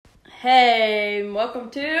Hey, welcome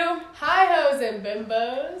to Hi hoes and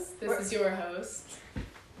bimbos. This is your host,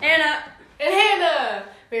 Anna and Hannah.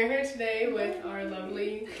 We're here today with our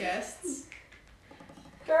lovely guests,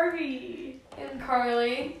 Darby And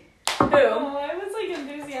Carly. who? Oh, I was like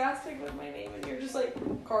enthusiastic with my name and you're just like,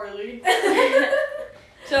 Carly.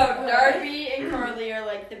 So Darby and Carly are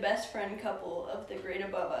like the best friend couple of the grade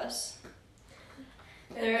above us.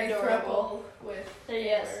 and They're they adorable. throuple with. They're,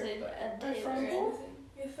 yes, Taylor, they but- add They're Taylor frontal?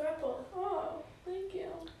 You throuple. Oh, thank you.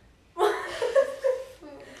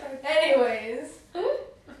 Anyways,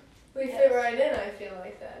 we Yes. fit right in. I feel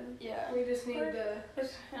like then. in. Yeah. We just need to.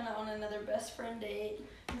 Put Hannah on another best friend date.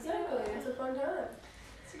 Exactly. It's a fun time.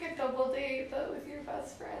 It's like a double date, but with your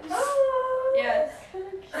best friends. Oh. Yes.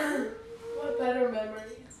 What better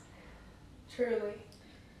memories? Truly.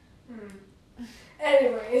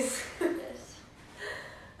 Anyways. Yes.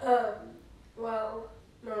 Well,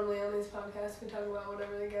 normally on these podcasts we talk about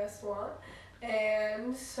whatever the guests want.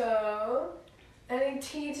 And so, any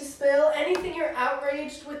tea to spill? Anything you're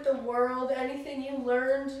outraged with the world? Anything you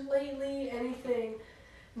learned lately? Anything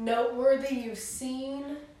noteworthy you've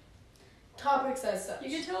seen? Topics as such.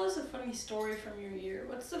 You can tell us a funny story from your year.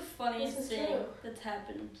 What's the funniest This is thing true. that's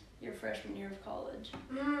happened your freshman year of college?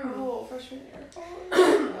 Oh, freshman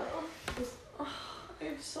year. I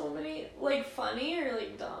have so many, like, funny or,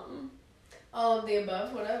 like, dumb. All of the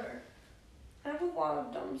above, whatever. I have a lot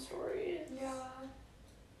of dumb stories. Yeah.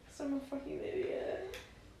 Because I'm a fucking idiot.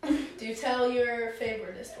 Do tell your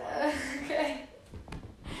favoriteest one. Okay.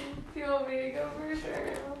 Do you want me to go for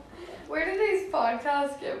sure? Where do these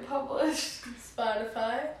podcasts get published?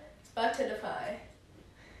 Spotify. Spotify.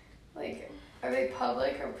 Like, are they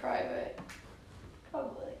public or private?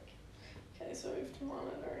 Public. Okay, so we have to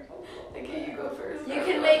monitor how well. Okay, you go first. You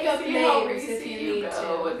can make up See how names if racy you need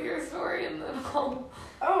go to. with your story and then I'll...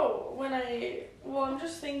 Oh, I'm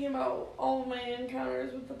just thinking about all of my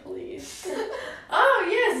encounters with the police. Oh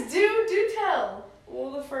yes, do tell.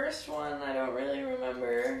 Well, the first one I don't really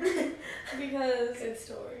remember because Good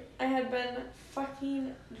story. I had been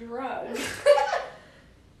fucking drugged.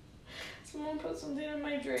 Someone put something in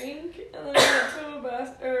my drink, and then I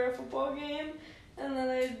went to a football game, and then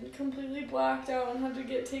I completely blacked out and had to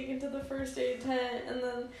get taken to the first aid tent, and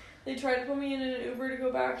then they tried to put me in an Uber to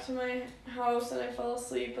go back to my house, and I fell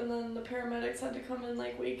asleep, and then the paramedics had to come and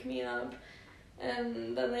like wake me up,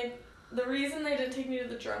 and then the reason they didn't take me to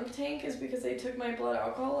the drunk tank is because they took my blood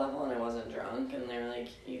alcohol level and I wasn't drunk, and they're like,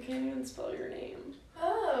 you can't even spell your name.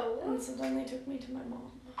 Oh. And so then they took me to my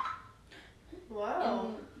mom. Wow.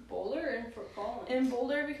 In Boulder and Fort Collins? In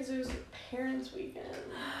Boulder because it was parents' weekend.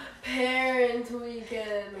 Parent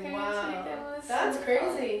weekend. Parents' Wow. weekend was That's so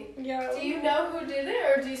crazy. Yeah. Do you know who did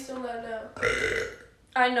it, or do you still not know?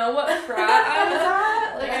 I know what frat I was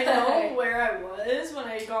at. Like, I know where I was when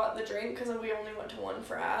I got the drink because we only went to one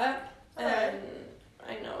frat. And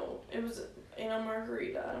I know it was in a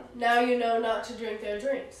margarita. Now you know not to drink their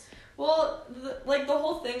drinks. Well, the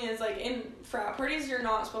whole thing is, like, in frat parties, you're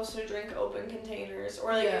not supposed to drink open containers.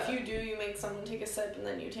 Or, like, if Yeah. you do, you make someone take a sip and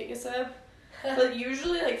then you take a sip. But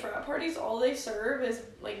usually, like, frat parties, all they serve is,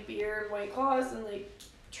 like, beer and White Claws and, like,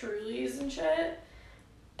 Trulies and shit.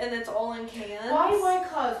 And it's all in cans. Why White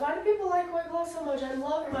Claws? Why do people like White Claws so much? I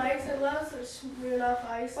love Mike's. I love smooth off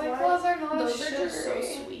ice. White Why- Claws are not Those are just so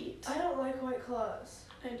sugary. sweet. I don't like White Claws.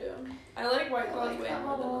 I do. I like White I Claws like way them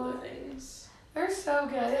more a than other lot. things. They're so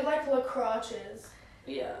They're good. like LaCroixes.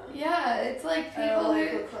 Yeah. Yeah, it's like I don't people like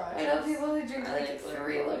who... LaCroixes. I know people who drink I like like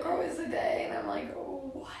 3 LaCroix. LaCroix a day, and I'm like, oh,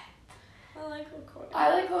 what? I like LaCroix.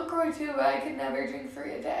 I like LaCroix too, but I could never drink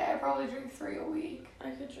 3 a day. I probably drink 3 a week. I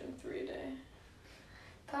could drink 3 a day.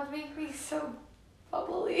 That would make me so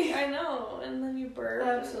bubbly. I know, and then you burp.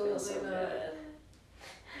 and it feels Absolutely so not. good.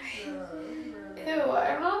 Ew,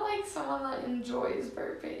 I'm not like someone that enjoys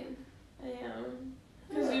burping. I am.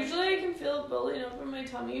 Because usually I can feel it building up in my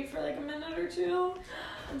tummy for like a minute or two.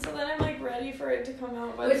 And so then I'm like ready for it to come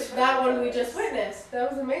out. By Which the time that it one we does. just witnessed.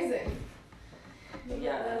 That was amazing.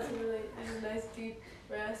 Yeah. That's a really nice, deep,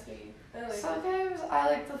 raspy. I like it. Sometimes I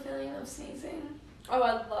like the feeling of sneezing. Oh,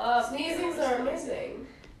 I love Sneezings are amazing.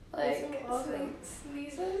 Like, That's so awesome.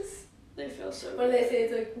 sneezes. They feel so When good. they say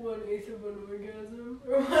it's like 1/8 of an orgasm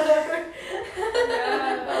or whatever.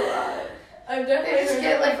 Yeah. I've definitely They just heard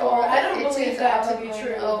get, that like, before. all I don't itches believe that out to of be my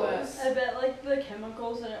true, nose. I bet like the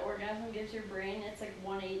chemicals that an orgasm gives your brain, it's like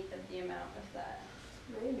 1/8 of the amount of that.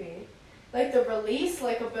 but maybe. Like the release,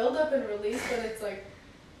 like a build up and release, but it's like.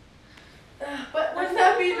 But wouldn't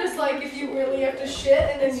that be just like if you really have to shit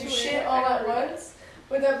and then you shit all at once?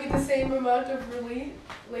 Would that be the same amount of relief?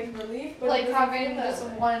 But Like it doesn't having feel that just way.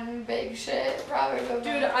 one big shit rather than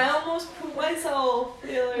Dude, I almost pooped myself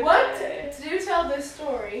the other What? day.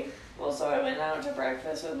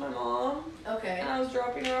 breakfast with my mom. Okay. And I was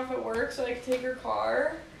dropping her off at work so I could take her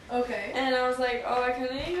car. Okay. And I was like, oh, I kind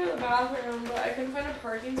of need to go to the bathroom, but I couldn't find a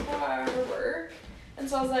parking spot after work. And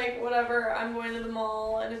so I was like, whatever, I'm going to the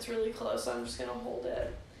mall, and it's really close, so I'm just going to hold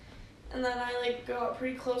it. And then I, like, got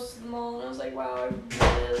pretty close to the mall, and I was like, wow,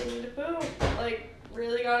 I really need to poop. Like,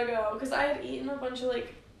 really gotta go. Because I had eaten a bunch of,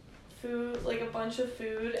 like, food, like, a bunch of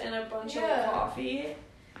food and a bunch of like, coffee.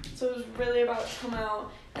 So it was really about to come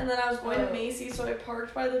out. And then I was going to Macy's, so I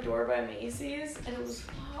parked by the door by Macy's, and it was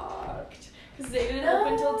fucked. Because they didn't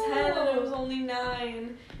open till 10, and it was only 9.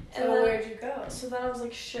 And So then, where'd you go? So then I was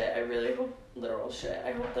like, shit, I really hope, literal shit,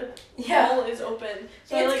 I hope the Yeah. mall is open.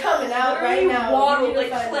 So It's I, like, coming out right literally now. waddled, You need like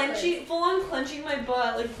to find a clenching, full on clenching my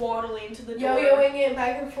butt, like waddling to the door. Yo-yoing it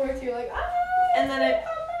back and forth. You're like, ah. And then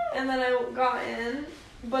I got in,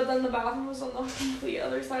 but then the bathroom was on the complete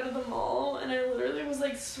other side of the mall, and I literally was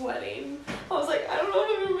like sweating. I was like, I don't know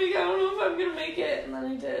if I'm gonna make it, I don't know if I'm gonna make it, and then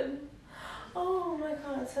I did. Oh my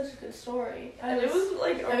god, that's such a good story. And it was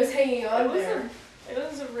like, I was hanging on it was there. It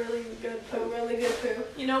was a really good A poop. really good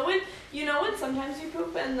poop. You know when sometimes you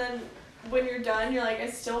poop and then when you're done, you're like, I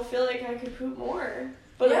still feel like I could poop more,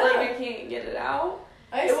 but Yeah. like I can't get it out.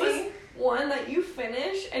 I It see. was one that you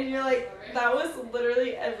finish and you're like, that was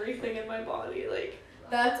literally everything in my body. Like,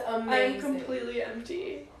 That's amazing. I'm completely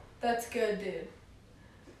empty. That's good, dude.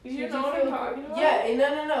 You Did know you what feel- I'm talking about? Yeah,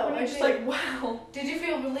 no. When I you're just did. like, wow. Did you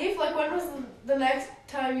feel relief? Like, when was the next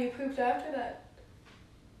time you pooped after that?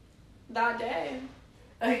 That day.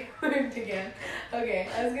 I pooped again. Okay,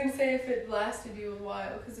 I was gonna say if it lasted you a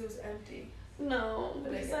while because it was empty. No,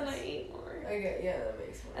 But I because then I guess. ate more. Okay, yeah, that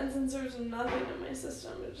makes sense. And since there was nothing in my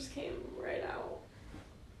system, it just came right out.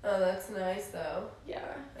 Oh, that's nice though,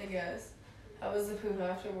 Yeah. I guess. How was the poop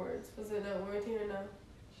afterwards? Was it noteworthy or no?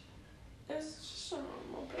 It was just a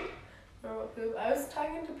normal poop. Normal poop? I was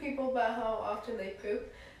talking to people about how often they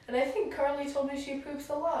poop, and I think Carly told me she poops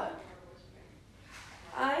a lot.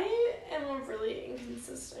 I am a really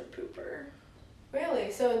inconsistent pooper.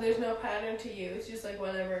 Really? So there's no pattern to you, it's just like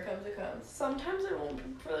whenever it comes, it comes. Sometimes I won't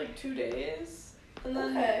poop for like 2 days. And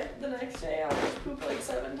then Okay. the next day I'll just poop like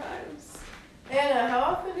 7 times. Anna, how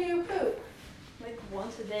often do you poop? Like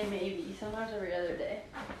once a day, maybe. Sometimes every other day.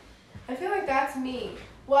 I feel like that's me.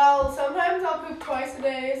 Well, sometimes I'll poop twice a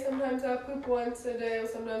day, sometimes I'll poop once a day,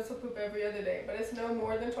 sometimes I'll poop every other day. But it's no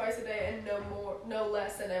more than twice a day and no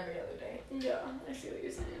less than every other day. Yeah, I see what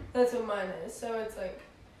you're saying. That's what mine is. So it's like,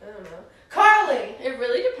 I don't know. Carly! It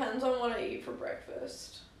really depends on what I eat for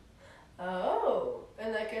breakfast. Oh,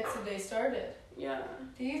 and that gets the day started. Yeah.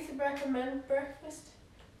 Do you recommend breakfast?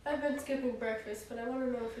 I've been skipping breakfast, but I want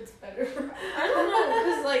to know if it's better. I don't know,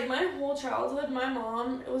 because like my whole childhood, my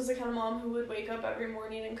mom was the kind of mom who would wake up every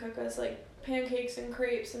morning and cook us like pancakes and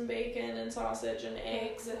crepes and bacon and sausage and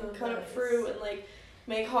eggs and Oh, cut up nice. fruit and like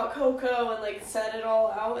make hot cocoa and like set it all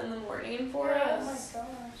out in the morning for us. gosh.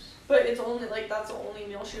 But it's only like that's the only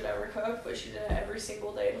meal she would ever cook, but she did it every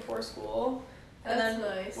single day before school. And That's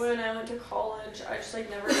then nice. when I went to college, I just like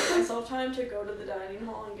never gave myself time to go to the dining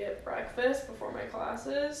hall and get breakfast before my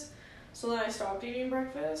classes. So then I stopped eating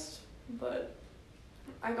breakfast, but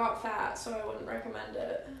I got fat, so I wouldn't recommend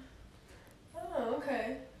it. Oh,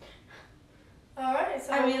 okay. Alright,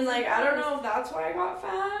 so I mean, like, I don't know if that's why I got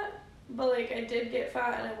fat, but like I did get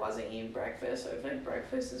fat and I wasn't eating breakfast, so I feel like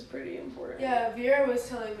breakfast is pretty important. Yeah, Vera was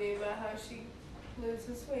telling me about how she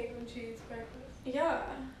loses weight when she eats breakfast. Yeah.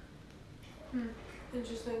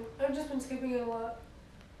 Interesting. I've just been skipping it a lot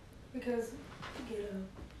because, you know,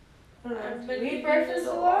 I don't know. I've Do been you eat eating breakfast it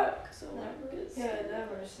a lot? so like, it's- Yeah,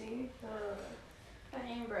 never. See? I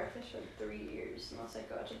ate breakfast for 3 years unless I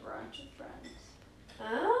go out to brunch with friends.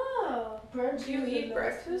 Oh, brunch. Do you is a eat nice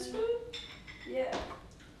breakfast thing. food? Yeah.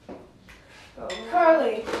 Oh.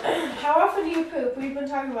 Carly, how often do you poop? We've been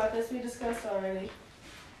talking about this. We discussed already.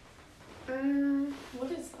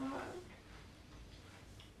 What is that?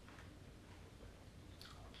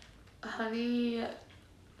 Honey,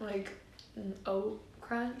 like oat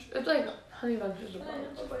crunch. It's like honey bunches of Can I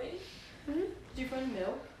oats. have a bite? Did you find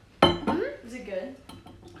milk? Mhm. Is it good?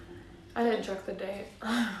 I didn't check the date.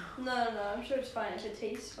 No, I'm sure it's fine. If it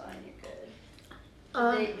tastes fine, you're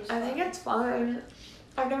good. date was I think fine. it's fine.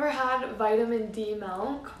 I've never had vitamin D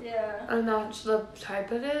milk, Yeah. and that's the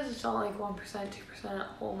type it is. It's not like 1%, 2%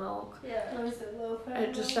 whole milk. Yeah. What is it, low fat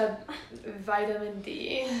It just milk? said vitamin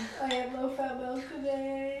D. I had low fat milk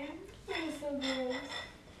today. It was so good.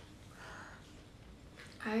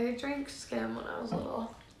 I drank skim when I was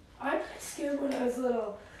little. I drank skim when I was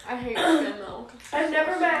little. I hate skim milk. I've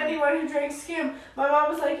never met anyone who drank skim. My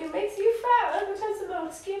mom was like, it makes you fat. 100% of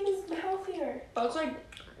milk. Skim is healthier. That's like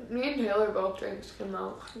Me and Taylor both drink skim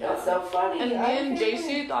milk. That's so funny. And me I and can't JC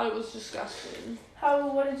believe- thought it was disgusting.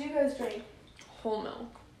 What did you guys drink? Whole milk.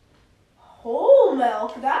 Whole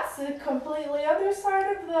milk. That's the completely other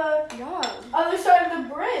side of the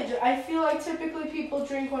bridge. I feel like typically people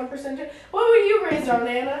drink 1%. What were you raised on,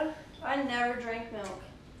 Anna? I never drank milk.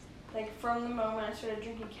 Like from the moment I started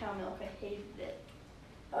drinking cow milk, I hated it.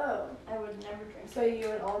 Oh, I would never drink so it. you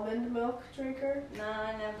an almond milk drinker? Nah,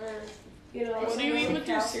 I never. You know, What do you eat Like with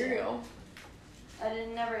your calcium. cereal? I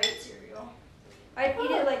never ate cereal. I'd eat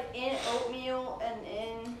it like in oatmeal and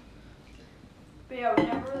in. But yeah, we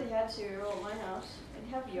never really had cereal at my house.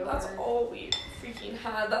 I'd have yogurt. That's all we freaking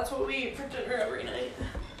had. That's what we eat for dinner every night.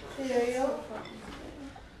 cereal?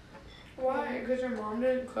 Why? Because your mom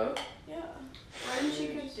didn't cook? Yeah. Why didn't she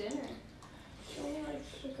cook dinner? She only likes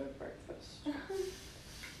to cook breakfast.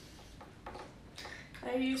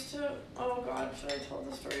 I used to, oh god, should I tell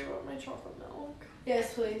the story about my chocolate milk?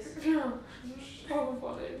 Yes, please. Yeah, so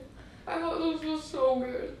funny. I thought this was so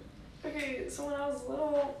good. Okay, so when I was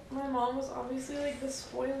little, my mom was obviously like the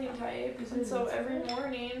spoiling type, and so every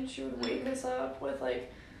morning she would wake us up with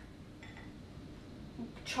like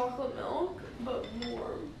chocolate milk, but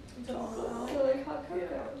warm chocolate milk. So like hot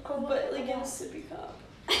cocoa. But like in a sippy cup.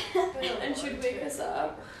 And she'd wake us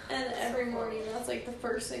up, and every morning that's like the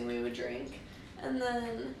first thing we would drink. And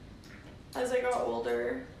then as I got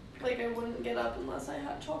older, like I wouldn't get up unless I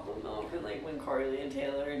had chocolate milk. And like when Carly and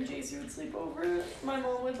Taylor and JC would sleep over, my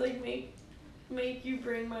mom would like make you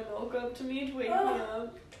bring my milk up to me to wake me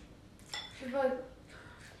up. But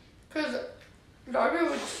because Darby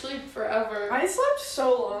would sleep forever. I slept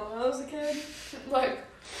so long when I was a kid. Like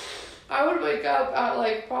I would wake up at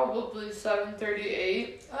like probably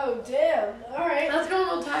 7:38. Oh, damn. All right. That's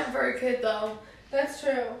normal time for a kid though. That's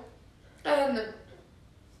true. And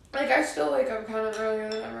like I still wake up kind of earlier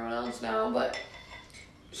than everyone else now, but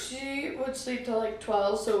she would sleep till like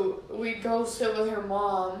 12, so we'd go sit with her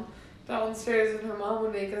mom downstairs, and her mom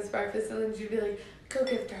would make us breakfast, and then she'd be like, "Go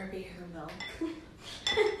give Darby her milk."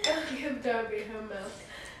 Give Darby her milk.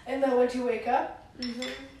 And then would you wake up? Mhm.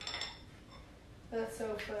 That's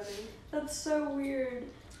so funny. That's so weird.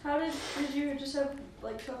 How did you just have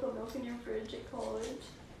like chocolate milk in your fridge at college?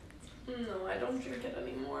 No, I don't drink it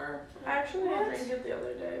anymore. Actually, I What? drank it the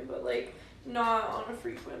other day, but like not on a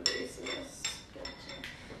frequent basis.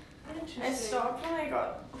 Interesting. I stopped when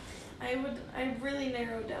I really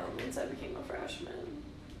narrowed down once I became a freshman.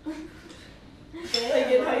 Damn, Like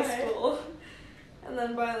in high alright. school. And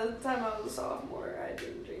then by the time I was a sophomore, I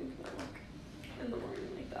didn't drink milk in the morning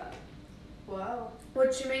like that. Wow.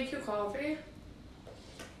 Would she make you coffee?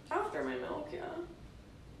 After my milk, yeah.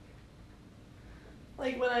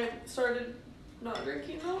 Like when I started not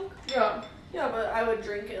drinking milk? Yeah. Yeah, but I would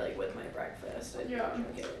drink it like with my breakfast. I'd Yeah.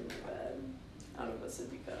 drink it in my bed out of a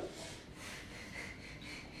sippy cup.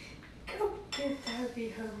 Go give Darby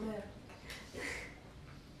her milk.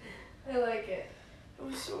 I like it. It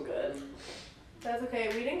was so good. That's okay.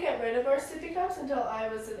 We didn't get rid of our sippy cups until I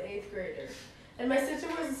was an 8th grader. And my sister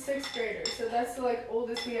was a 6th grader, so that's the like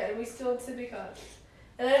oldest we had, and we still had sippy cups.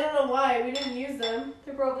 And I don't know why, we didn't use them.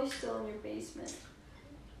 They're probably still in your basement.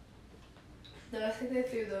 No, I think they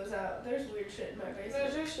threw those out. There's weird shit in my Does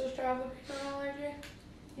basement. your sister have a peanut allergy?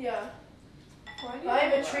 Yeah. Why do you I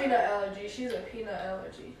have a that? tree nut allergy. She's a peanut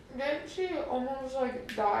allergy. Didn't she almost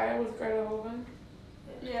like die with Greta Hogan?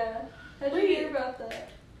 Yeah. How'd Wait. you hear about that?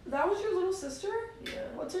 That was your little sister? Yeah.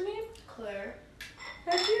 What's her name? Claire.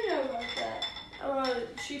 How'd you know about that?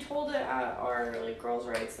 She told it at our like girls'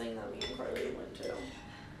 rights thing that me and Carly went to.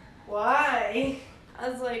 Why?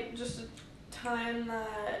 As like just a time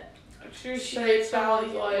that She saved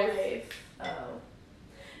someone's life. Oh.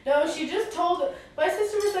 No, she just told. My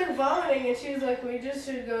sister was like vomiting, and she was like, "We just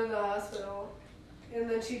should go to the hospital." And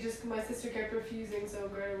then my sister kept refusing, so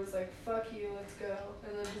Greta was like, "Fuck you, let's go,"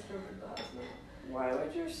 and then just drove her to the hospital Why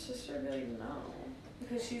would your sister be like, no?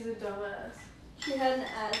 because she's a dumbass. She had an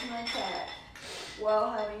asthma attack while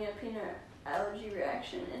having a peanut allergy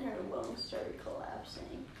reaction, and her lungs started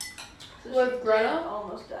collapsing. So With she did Greta?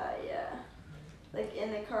 almost die, yeah. Like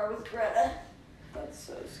in the car with Greta. That's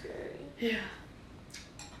so scary. Yeah.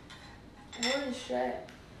 Holy shit.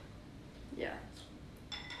 Yeah.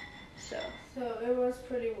 So. So it was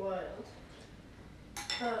pretty wild.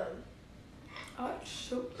 That's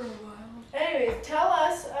super wild. Anyways, tell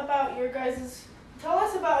us about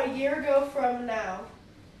a year ago from now,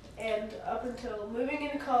 and up until moving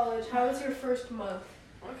into college. How was your first month?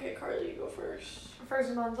 Okay, Carly, you go first.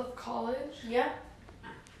 First month of college? Yeah.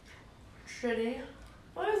 Shitty.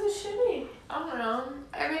 Why was it shitty? I don't know.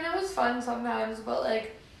 I mean, it was fun sometimes, but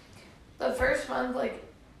like, the first month, like,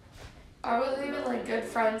 I wasn't even like good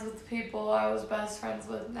friends with the people I was best friends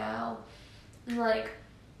with now. And like,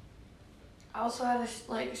 I also had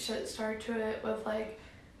a shit start to it with like,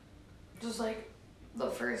 just like the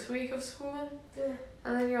first week of school. Yeah.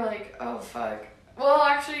 And then you're like, oh fuck. Well,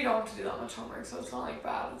 actually, you don't have to do that much homework, so it's not like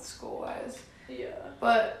bad school wise. Yeah.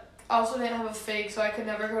 But I also didn't have a fake, so I could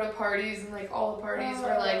never go to parties, and like all the parties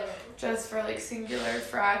were like just for like singular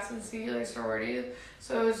frats and singular sororities.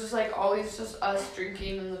 So it was just like always just us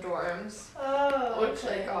drinking in the dorms, which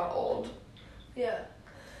like got old. Yeah.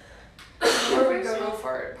 Or we'd go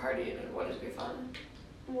for a party and it wouldn't be fun.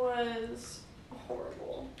 Was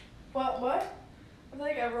horrible. What? I feel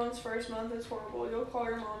like everyone's first month is horrible. You'll call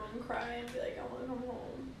your mom and cry and be like, I want to come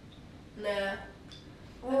home. Nah.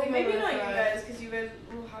 Well, think maybe I'm not gonna you cry. guys, because you guys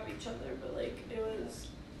will have each other, but like, it was,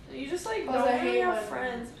 you just like Plus, I don't really hate have my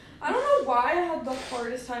friends. I don't know why I had the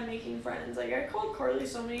hardest time making friends. Like, I called Carly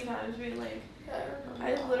so many times being like,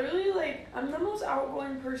 I literally, like, I'm the most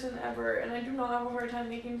outgoing person ever, and I do not have a hard time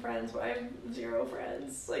making friends, but I have 0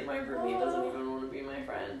 friends. Like, my roommate doesn't even want to be my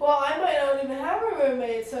friend. Well, I might not even have a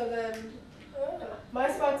roommate, so then my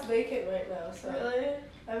spot's vacant right now, so Really?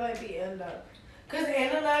 I might be end up. Because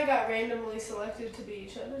Anna and I got randomly selected to be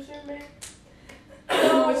each other's roommate.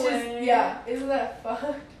 No Which way. is, yeah, isn't that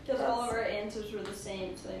fun? Because all of our answers were the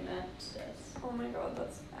same, so they matched us. Oh my god,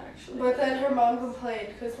 that's actually. But then her mom complained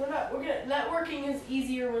because networking is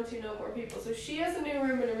easier once you know more people. So she has a new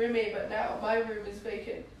room and a roommate, but now my room is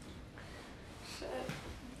vacant. Shit.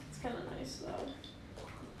 It's kind of nice though.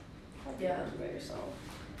 Have Yeah. your room by yourself.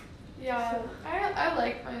 Yeah, I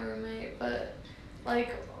like my roommate, but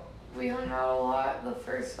like we hung out a lot the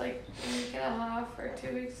first like week and a half or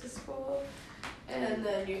 2 weeks of school, And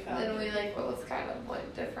then you found then we like both kind of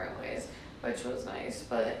went different ways, which was nice.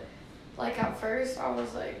 But like at first I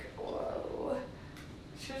was like, whoa,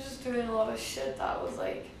 she was just doing a lot of shit that was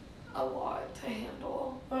like a lot to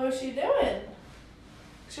handle. What was she doing?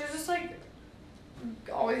 She was just like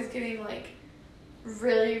always getting like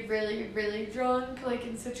really, really, really drunk, like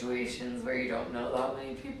in situations where you don't know that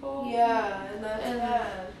many people. Yeah, and that's And,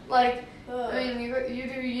 bad. Like, Ugh. I mean, you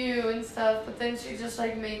do you and stuff, but then she just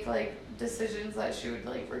like make like decisions that she would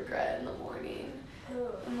like regret in the morning,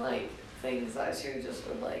 Ugh. and like things that she just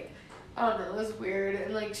would like, I don't know, it was weird,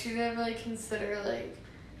 and like she didn't really consider like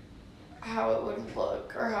how it would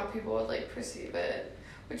look or how people would like perceive it,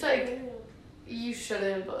 which like you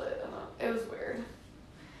shouldn't, but I don't know, it was weird.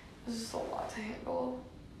 It was just a lot to handle,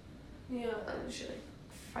 Yeah. and then she like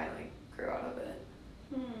finally grew out of it.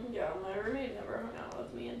 Yeah, my roommate never hung out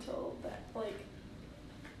with me until that like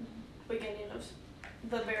beginning of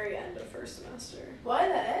the very end of first semester. Why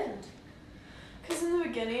the end? Cause in the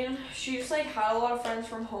beginning she just like had a lot of friends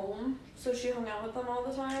from home, so she hung out with them all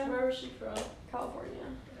the time. Where was she from? California.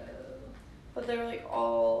 But they're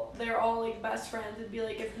all like best friends. It'd be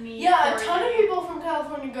like if me. Yeah, a ton of Courtney- people from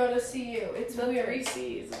California go to CU. It's the weird. 3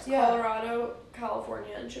 C's. It's Yeah. Colorado,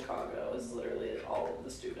 California, and Chicago is literally all of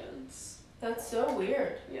the students. That's so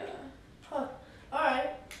weird. Yeah. Alright.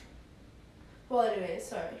 Well, anyway,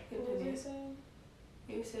 sorry. What was I Continue. saying?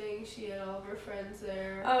 You were saying she had all of her friends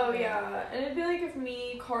there. Oh yeah, and it'd be like if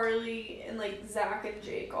me, Carly, and like Zach and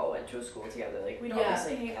Jake all went to a school together. Like we'd Yeah.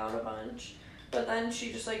 obviously hang out a bunch, but then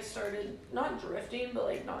she just like started not drifting, but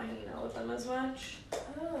like not hanging out with them as much.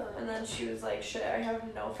 Oh. And then she was like, "Shit, I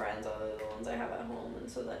have no friends other than the ones I have at home." And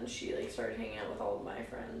so then she like started hanging out with all of my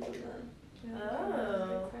friends, and then we had, like, a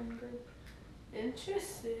Oh. big friend group.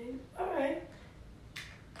 Interesting. Alright.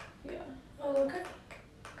 Yeah. Oh, okay.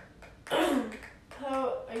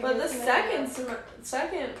 How are you But the guys gonna-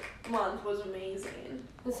 second month was amazing.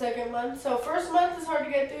 The second month? So first month is hard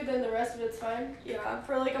to get through, then the rest of it's fine? Yeah,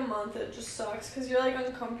 for like a month it just sucks because you're like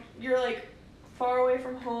you're like far away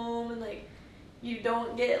from home, and like you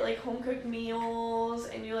don't get like home cooked meals,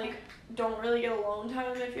 and you like don't really get alone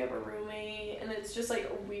time if you have a roommate, and it's just like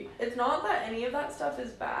weird. It's not that any of that stuff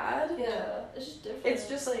is bad. Yeah. It's just different. It's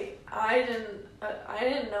just like I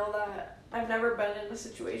didn't know that. I've never been in a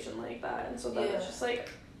situation like that, and so then Yeah. it's just like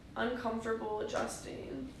uncomfortable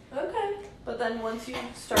adjusting. Okay. But then once you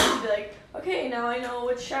start to be like, okay, now I know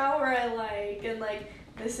which shower I like, and like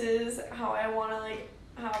this is how I want to like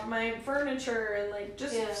have my furniture, and like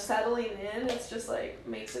just Yeah. settling in, it's just like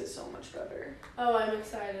makes it so much better. Oh, I'm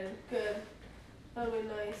excited. Good. That'll be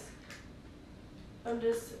nice. I'm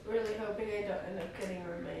just really hoping I don't end up getting a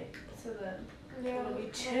roommate. So then it'll be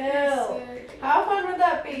chill. How fun would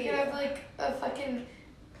that You be? could have like a fucking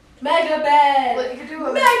Mega bed! like you could do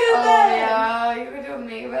a Mega oh bed! yeah, you could do a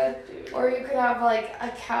mega bed, Dude, or you could have like a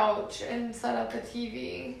couch and set up a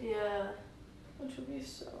TV. Yeah, which would be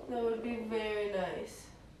so. that would be very nice.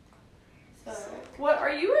 So, What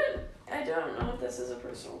are you in I don't know if this is a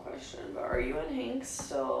personal question, but are you and Hank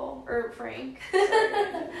still, or Frank?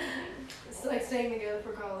 Sorry. It's like staying together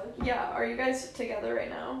for college. Yeah, are you guys together right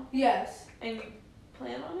now? Yes. And you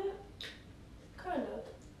plan on it? Kind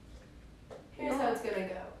of. Here's how it's gonna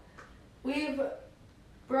go. We've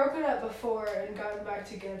broken up before and gotten back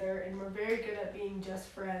together, and we're very good at being just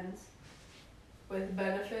friends with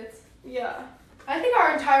benefits. Yeah. I think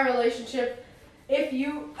our entire relationship,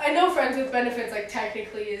 I know friends with benefits like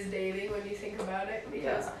technically is dating when you think about it,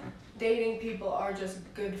 because dating people are just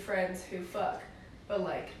good friends who fuck, but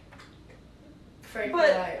like Frank and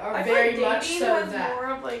I are very much so that.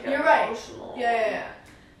 More of like You're right. emotional. Yeah.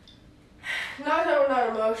 Not that we're not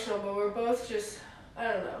emotional, but we're both just,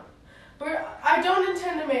 I don't know. I don't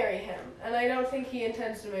intend to marry him, and I don't think he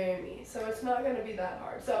intends to marry me, so it's not going to be that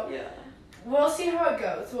hard. So Yeah. we'll see how it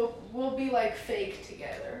goes. We'll be like fake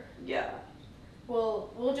together. Yeah.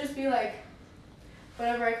 We'll just be like,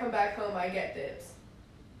 whenever I come back home, I get dibs.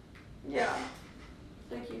 Yeah.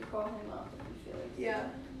 Like you call him up if you feel like. Yeah.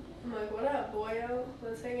 I'm like, what up, boyo?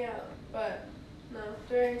 Let's hang out. But no,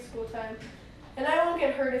 during school time. And I won't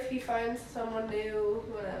get hurt if he finds someone new,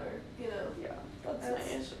 whatever, you know. Yeah.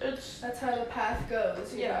 That's nice. That's how the path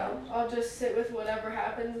goes, you know. I'll just sit with whatever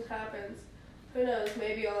happens. Who knows?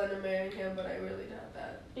 Maybe I'll end up marrying him, but I really doubt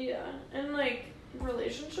that. Yeah. And like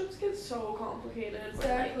relationships get so complicated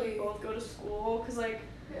Exactly. when like you both go to school, because like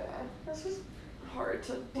that's just hard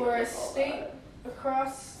to deal We're a with all state that.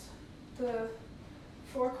 across the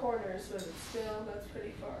four corners, but still, that's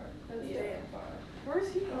pretty far. That's damn far.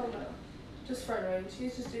 Where's he Oh going? no. Just front range.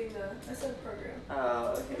 He's just doing the SF program. Oh,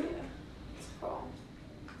 okay. Yeah. It's cool.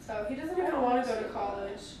 So he doesn't even want to go to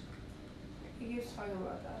college. He keeps talking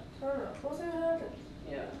about that. I don't know. We'll see what happens.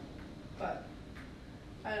 Yeah. But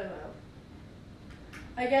I don't know.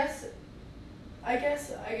 I guess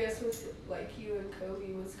with like you and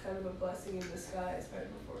Kobe was kind of a blessing in disguise right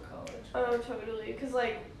before college. Oh, totally. Because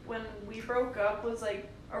like when we broke up was like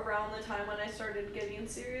around the time when I started getting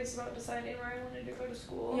serious about deciding where I wanted to go to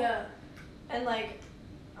school. Yeah. And like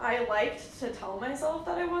I liked to tell myself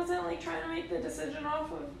that I wasn't like trying to make the decision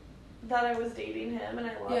off of that I was dating him and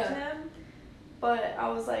I loved him. But I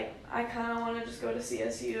was like, I kind of want to just go to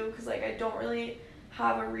CSU because like I don't really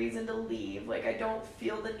have a reason to leave. Like I don't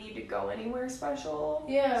feel the need to go anywhere special.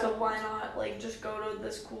 Yeah. So why not like just go to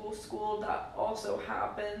this cool school that also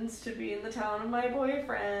happens to be in the town of my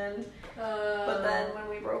boyfriend. But then when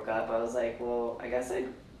we broke up, I was like, well, I guess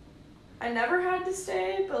I never had to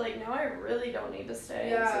stay, but like now I really don't need to stay.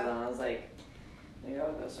 Yeah. So then I was like, maybe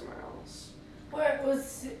I'll go somewhere else. What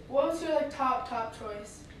was your like top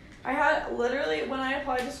choice? I had literally when I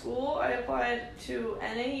applied to school, I applied to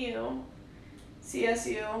NAU,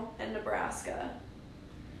 CSU, and Nebraska.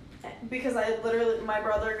 Because my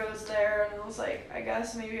brother goes there, and I was like, I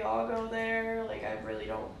guess maybe I'll go there. Like I really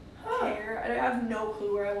don't care. I have no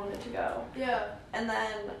clue where I wanted to go. Yeah. And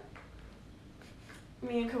then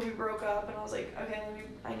me and Kobe broke up, and I was like, okay,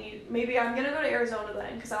 maybe I'm gonna go to Arizona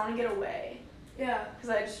then, because I want to get away. Yeah. Because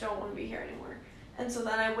I just don't want to be here anymore. And so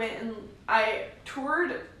then I went and I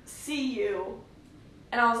toured CU,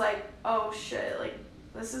 and I was like, oh shit, like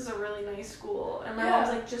this is a really nice school. And my mom was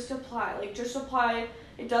like, just apply.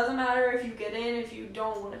 It doesn't matter if you get in, if you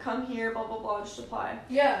don't want to come here, blah blah blah, just apply.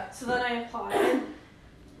 Yeah. So then I applied,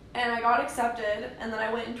 and I got accepted, and then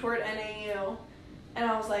I went and toured NAU, and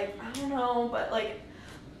I was like, I don't know, but like,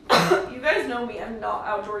 you guys know me, I'm not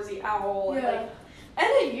outdoorsy at all. Yeah. Like,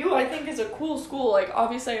 NAU I think is a cool school. Like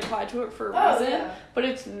obviously I applied to it for a reason, but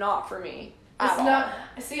it's not for me. It's not.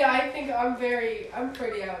 See, I think I'm pretty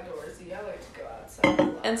outdoorsy. I like to go outside a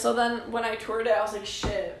lot. And so then when I toured it, I was like,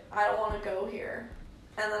 shit, I don't want to go here.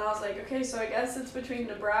 And then I was like, okay, so I guess it's between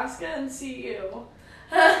Nebraska and CU.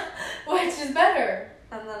 Which is better?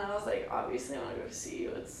 And then I was like, obviously I want to go to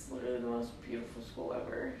CU. It's literally the most beautiful school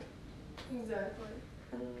ever. Exactly.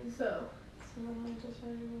 And So then I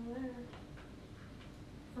decided to go there.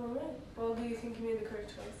 Alright. Well, do you think you made the correct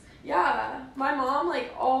choice? Yeah. My mom,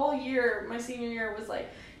 like, all year, my senior year, was like,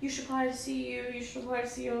 you should apply to CU, you should apply to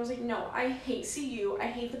CU. And I was like, no, I hate CU. I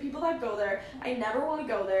hate the people that go there. I never want to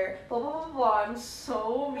go there. Blah, blah, blah, blah. I'm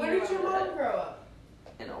so mean. Where did your mom grow up?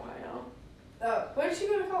 In Ohio. Oh, where did she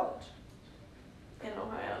go to college? In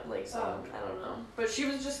Ohio. Like, so, I don't know. But she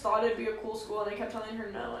was just thought it'd be a cool school, and I kept telling her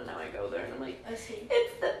no, and now I go there, and I'm like, I see.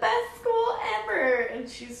 it's the best school ever. And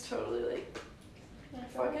she's totally like, I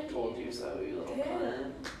fucking told you so, you little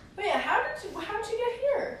cunt. Wait, how'd you get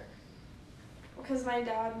here? Because my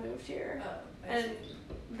dad moved here. Oh, And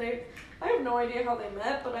I have no idea how they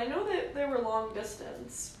met, but I know that they were long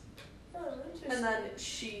distance. Oh, interesting. And then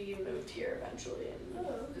she moved here eventually. And Oh,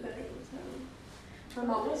 okay. lived with him. My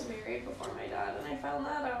mom was married before my dad, and I found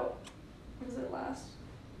that out. Was it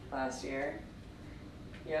last year?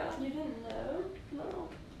 Yeah. You didn't know? No.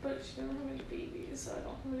 But she didn't have any babies, so I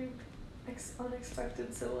don't have any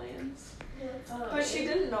unexpected siblings. Oh, But she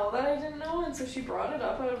didn't know that I didn't know, and so she brought it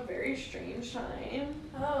up at a very strange time.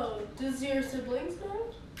 Oh, does your siblings know?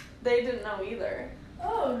 They didn't know either.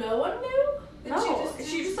 Oh, no one knew? No,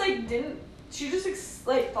 she just like didn't. She just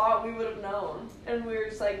like thought we would have known, and we were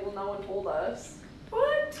just like, well, no one told us.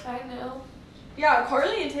 What? I know. Yeah,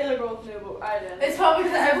 Carly and Taylor both knew, but I didn't. It's probably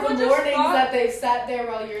because Everyone of the just mornings thought- that they sat there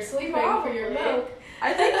while you were sleeping for your Probably. milk.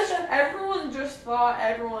 I think everyone just thought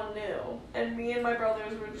everyone knew, and me and my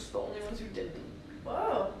brothers were just the only ones who didn't.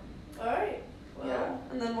 Wow. Alright. Well, Yeah.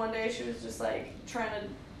 And then one day she was just like trying to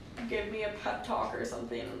give me a pep talk or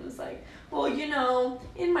something, and was like, well, you know,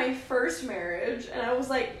 in my first marriage, and I was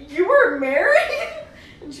like, you were married?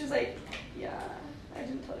 And she was like, yeah, I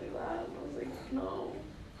didn't tell you that. And I was like, no.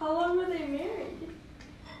 How long were they married?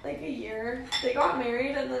 Like a year. They got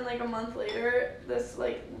married, and then like a month later, this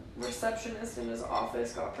like receptionist in his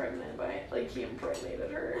office got pregnant by, like, he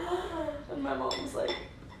impregnated her. And my mom was like,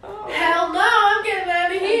 oh. Hell no, I'm getting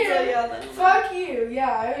out of And here. so, yeah, then Fuck you.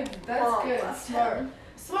 Yeah, that's Mom good. left Smart. him.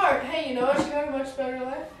 Smart. Hey, you know what? She got a much better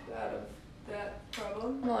life out of that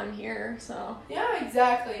problem. Well, I'm here, so. Yeah,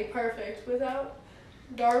 exactly. Perfect. Without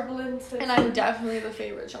garbling to And I'm definitely the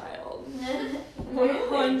favorite child. 100%.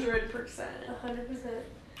 100%.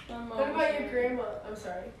 My mom What was about your married. grandma? I'm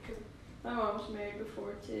sorry. My mom was married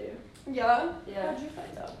before too. Yeah? Yeah. How'd you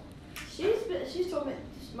find out? She's told me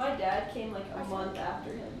my dad came like a month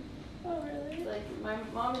after him. Oh, really? Like my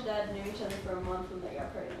mom and dad knew each other for a month when they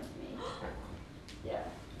got pregnant with me. Yeah,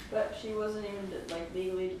 but she wasn't even like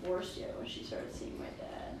legally divorced yet when she started seeing my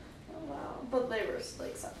dad. Oh, wow. But they were,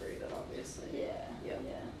 like, separated, obviously. Yeah. Yeah.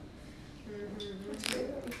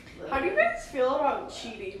 Mm-hmm. How do you guys feel about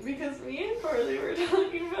cheating? Because me and Carly were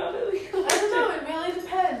talking about it. I don't know. It really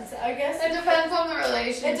depends. I guess It depends on the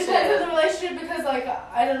relationship. It depends on the relationship because, like,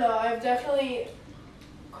 I don't know. I've definitely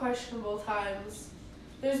questionable times.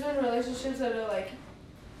 There's been relationships that are like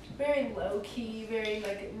very low key, very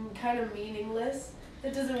like kind of meaningless.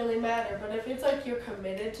 It doesn't really matter. But if it's like you're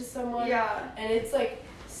committed to someone, Yeah. and it's like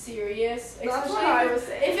serious, That's especially what I was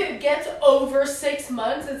saying. if it gets over 6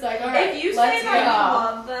 months, it's like, all right, If you let's say go. that you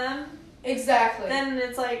love them, Exactly. then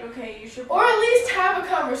it's like, okay, you should. Or at least have a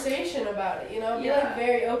conversation about it, you know? Be Yeah. like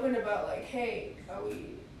very open about like, hey,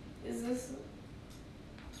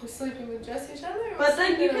 we're sleeping with just each other? Or But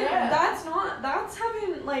then you sleeping can. around? That's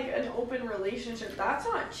having like an open relationship. That's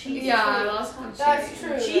not cheating. Yeah, that's not That's cheating.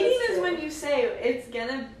 true. Cheating That's is true. when you say it's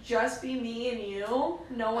gonna just be me and you,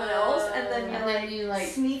 no one else, and then And you then like you, like-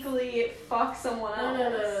 sneakily fuck someone else.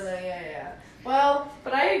 No, yeah. Well,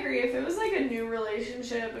 But I agree. If it was like a new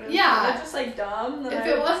relationship and it was Yeah. kinda just like dumb, then If I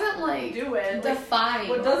it would wasn't like do it. Like, defined,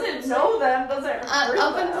 what doesn't know them doesn't hurt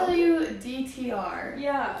up them. until you DTR.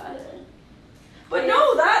 Yeah. But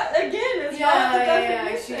no, that again is not the yeah,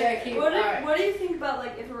 definition. What do you think about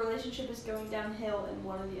like if a relationship is going downhill and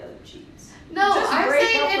one of the other cheats? No, Just I'm break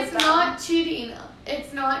saying up it's with them. not cheating.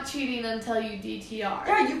 It's not cheating until you DTR.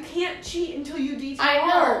 Yeah, you can't cheat until you DTR. I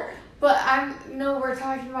know, but we're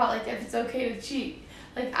talking about like if it's okay to cheat,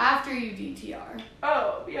 like after you DTR.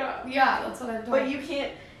 Oh, yeah. Yeah, that's what I'm talking. But you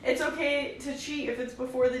can't. It's okay to cheat if it's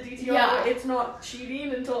before the DTR. Yeah. But it's not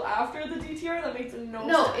cheating until after the DTR. That makes no sense.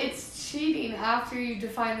 No, it's cheating after you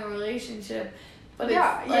define the relationship, but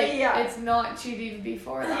Yeah, it's yeah, like yeah. it's not cheating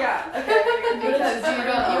before that. Yeah. Okay. Because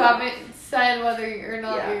you haven't said whether or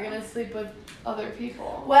not Yeah. you're gonna sleep with other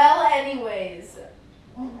people. well, anyways,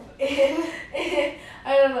 I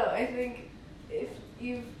don't know. I think if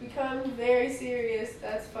you've become very serious,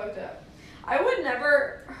 that's fucked up. I would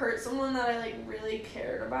never hurt someone that I like really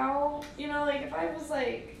cared about. You know, like if I was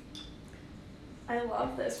like, I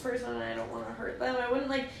love this person and I don't want to hurt them, I wouldn't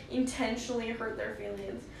like intentionally hurt their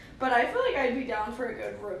feelings. But I feel like I'd be down for a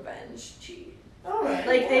good revenge cheat. Alright.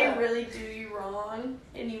 Like yeah. they really do you wrong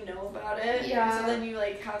and you know about it. Yeah. So then you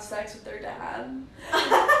like have sex with their dad.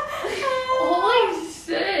 Holy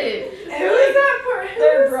shit! Who is that for?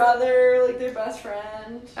 Their brother, like their best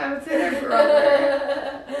friend. I would say their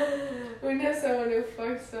brother. We know someone who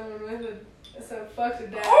fucked someone with fucked a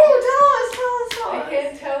dad. Oh, tell us. I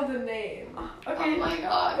can't tell the name. Okay. Oh my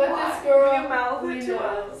god. But why? this girl, Will you mouth we it to know.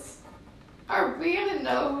 us? Are we gonna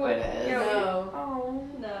know who it is? Yeah, No. Oh.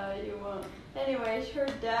 No, you won't. Anyways, her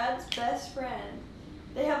dad's best friend.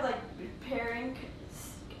 They have like pairing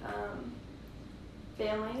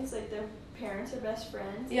families. Like their parents are best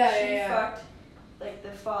friends. Yeah, She yeah. fucked like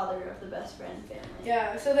the father of the best friend family.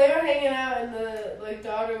 Yeah, so they were hanging out and the like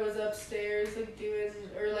daughter was upstairs like doing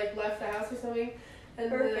or like left the house or something, And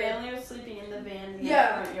Her the, family was sleeping in the van in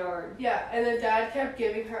Yeah. the front yard. Yeah, and the dad kept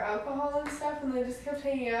giving her alcohol and stuff, and they just kept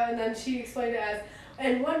hanging out. And then she explained it as,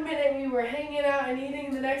 and one minute we were hanging out and eating,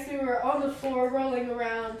 and the next we were on the floor rolling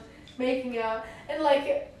around, making out. And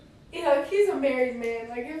like, you know, he's a married man.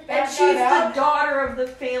 Like if that And she's got out, the daughter of the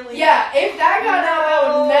family. yeah, if that got out, that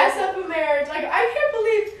No. would mess up a marriage. Like I can't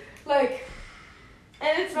believe, like.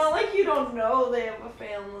 And it's not like you don't know they have a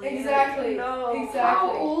family. Exactly. Like, no. Exactly.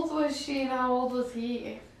 How old was she and how old was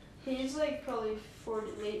he? He's like probably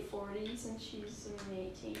late 40s and she's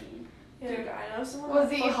 18. Yeah. Dude, I know someone Was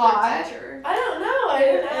that he fucked hot? their teacher. I don't know. I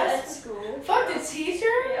didn't At ask. school. Fuck the teacher.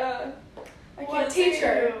 Yeah. I What can't say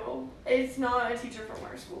teacher? who. It's not a teacher from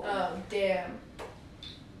our school. Oh damn.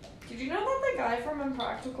 Did you know that the guy from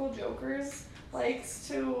Impractical Jokers likes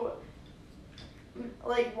to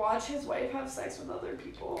like watch his wife have sex with other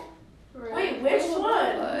people? Wait, which Oh,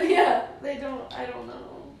 one? God. Yeah. I don't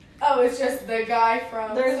know. Oh, it's just the guy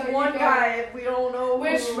from. There's so you one go- guy, we don't know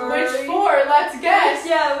Which who. which four? Let's guess.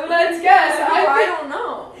 Yeah, Let's guess. I I don't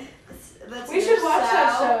know. That's We should watch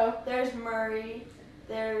that Sal, show. There's Murray.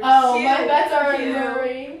 There's Oh, Q. my bets are Q.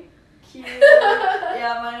 Murray. Q.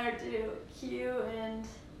 Yeah, mine are too. Q and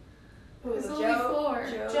Who is There's it? only Joe. four.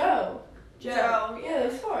 Joe. Joe. Yeah,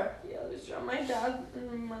 there's four. Yeah, there's John. My dad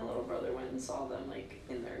and my little brother went and saw them like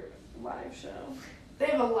in their live show. They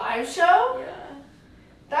have a live show. Yeah.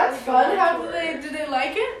 That's They fun. go How on do tour. they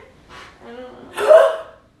like it? I don't know.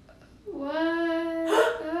 What?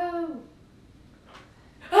 Oh.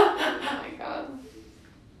 Oh my god.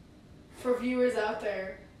 For viewers out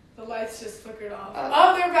there, the lights just flickered off. Oh.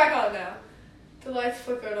 Oh, they're back on now. The lights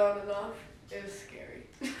flickered on and off. It was scary.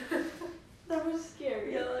 That was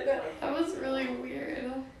scary. Yeah, like, That was really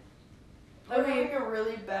weird. We're having a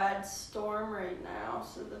really bad storm right now,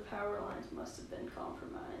 so the power lines must have been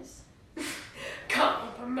compromised.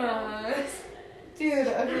 Compromise. Dude,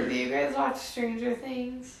 okay, do you guys watch Stranger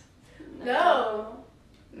Things? No.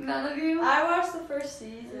 None of you? I watched the first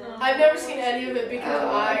season. No. I've never seen any of it because Oh,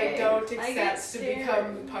 I okay. don't I get accept to scared.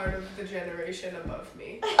 become part of the generation above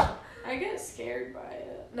me. I get scared by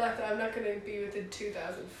it. Not that I'm not gonna be with the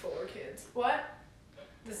 2004 kids. What?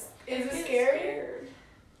 This I is it get scary? scared.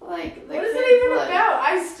 Like, the What is kids, it even like- about?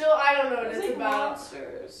 I don't know what It's it's like about.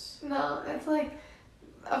 monsters. No, it's like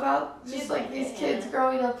about just She's like like, these yeah. kids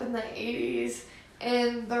growing up in the 80s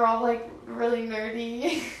and they're all like really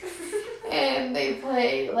nerdy and they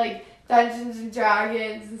play like Dungeons and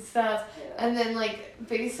Dragons and stuff Yeah. and then like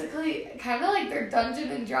basically kind of like their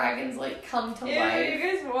Dungeons and Dragons like come to Ew, life. you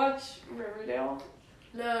guys watch Riverdale?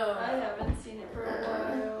 No. I haven't seen it for a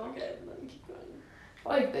while. Okay, then keep going.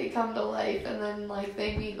 Like they come to life and then like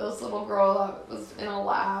they meet this little girl that was in a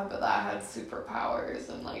lab that had superpowers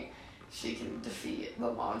and like she can defeat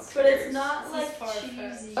the monsters. But it's not This like is far-fetched.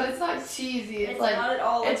 cheesy. But it's not cheesy. It's, It's like not at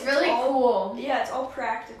all. it's really all, cool. Yeah, it's all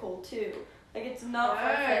practical too. Like it's not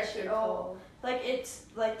far-fetched at all. Like it's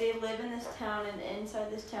like they live in this town and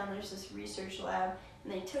inside this town there's this research lab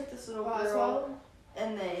and they took this little girl Roswell?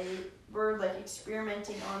 and they were like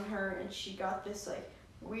experimenting on her and she got this like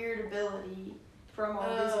weird ability from all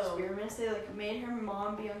these Oh. experiments. They like made her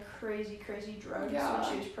mom be on crazy drugs Yeah.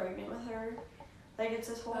 when she was pregnant with her. Like it's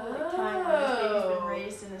this whole like time where this baby's Oh. been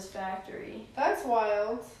raised in this factory. That's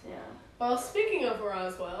wild. Yeah. Well, speaking of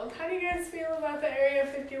Roswell, how do you guys feel about the Area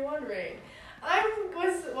 51 raid? I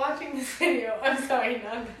was watching this video. I'm sorry,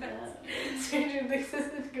 not that. Stranger Things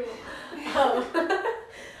isn't cool.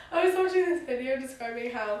 I was watching this video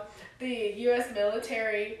describing how the U.S.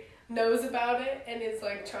 military knows about it and is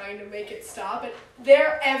like trying to make it stop. And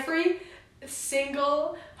every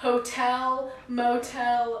single hotel,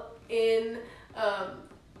 motel in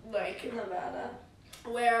like Nevada.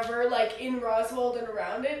 wherever, like in Roswell and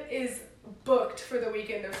around it, is booked for the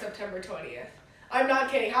weekend of September 20th. I'm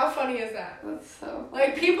not kidding. How funny is that? That's so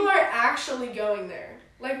Like, people are actually going there.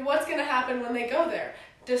 Like, what's going to happen when they go there?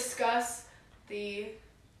 Discuss the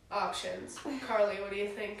options. Carly, what do you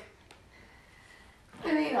think?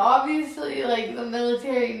 I mean, obviously, like, the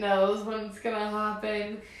military knows when it's gonna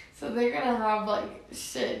happen, so they're gonna have, like,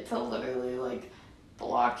 shit to literally, like,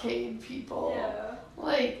 blockade people. Yeah.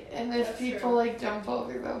 Like, and if That's people, true. like, jump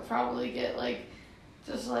over, they'll probably get, like,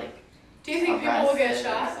 just, like, Do you think people will get arrested or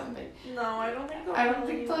shot? something. No, I don't think they'll I don't kill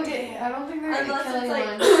think you. they'll get, I don't think they're Unless gonna kill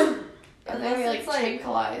it's, anyone. like- And then unless we, like, it's, like-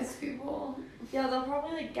 tranquilize people. Yeah, they'll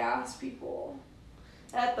probably like gas people.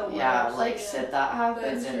 At the Yeah, worst, like, yeah. shit that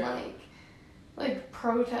happens That's in, true. like,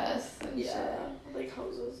 protests and Yeah, shit. like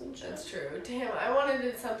hoses and shit. That's true. Damn, I wanted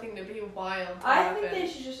it something to be wild to I happen. think they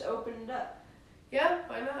should just open it up. Yeah,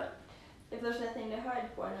 why not? If there's nothing to hide,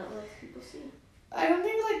 why not let people see? I don't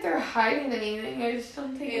think, like, they're hiding anything. I just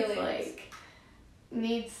don't think it's, Aliens. like...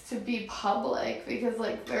 needs to be public because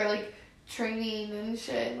like they're like training and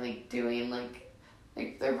shit and like doing like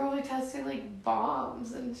they're probably testing like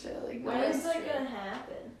bombs and shit like. When is that gonna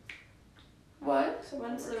happen? What?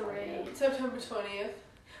 When's the raid? September 20th,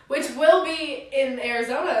 which will be in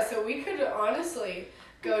Arizona, so we could honestly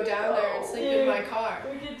go down there and sleep in my car.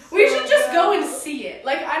 We should just go and see it.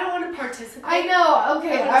 Like, I don't want to participate. I know.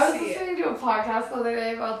 Okay, I was see it. listening to a podcast the other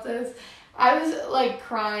day about this. I was like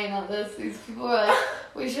crying on this. These people were like,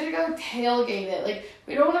 we should go tailgate it. Like,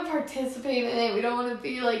 we don't want to participate in it. We don't want to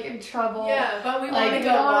be like in trouble. Yeah, but we Like, want to we go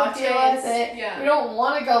don't wanna watch deal with it. Yeah. We don't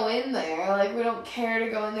want to go in there. Like, we don't care to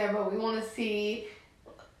go in there, but we want to see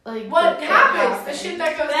like What the happens? The shit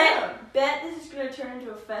that goes down. Bet this is gonna turn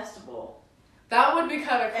into a festival. That would be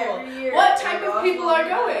kind of cool. Every year. What type Like, of people are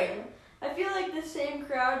Oslo, going? I feel like the same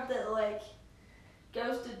crowd that like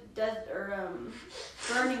goes to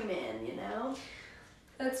Burning Man, you know?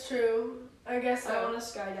 That's true. I guess I so. want to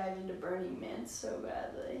skydive into Burning Man so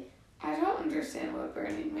badly. I don't understand what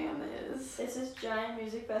Burning Man is. It's this giant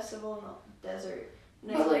music festival in the desert.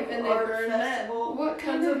 But, like, and they art burn men. festival. What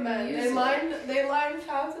kind Tons of of men. music? They line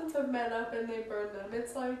thousands of men up and they burn them.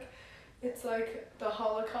 It's like the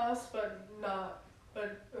Holocaust, but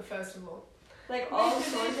a festival. Like all Maybe they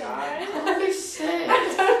sorts of die. Holy shit!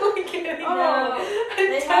 I'm totally kidding. Oh, I'm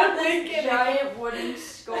they have totally this kidding. giant wooden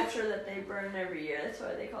sculpture that they burn every year. That's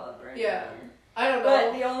why they call it Burning Yeah. Man. I don't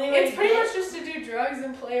But know. the only way It's to pretty get, much just to do drugs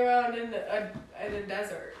and play around in a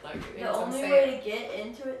desert. Like the it's only insane. way to get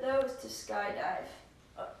into it though is to skydive.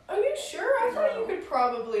 Are you sure? I thought you No. could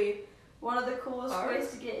probably. One of the coolest Ours?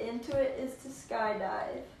 ways to get into it is to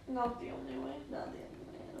skydive. Not the only way. Not the only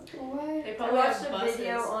way. I don't think. What? They I probably watched have a buses.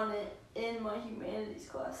 video on it in my humanities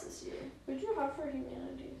class this year. Who'd you have for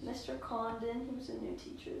humanities? Mr. Condon, he was a new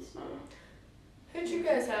teacher this year. Who'd you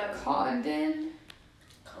guys have? Condon?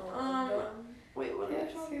 Wait, what are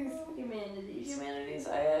Yes, we talking yes. about? Humanities. Humanities.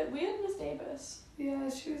 We had Miss Davis. Yeah,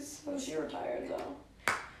 she was so She retired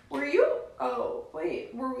though. Were you? Oh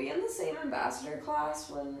wait, were we in the same ambassador class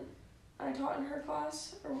when I taught in her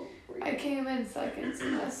class, or were you? I came in second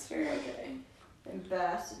semester. Okay.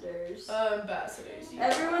 Ambassadors. Ambassadors.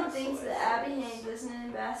 Everyone thinks that Abby Haynes isn't an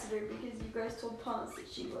ambassador because you guys told Ponce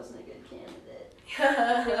that she wasn't a good candidate.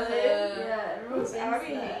 Yeah, everyone Who's thinks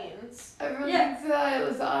Abby that. Haynes? Everyone Yeah. thinks that it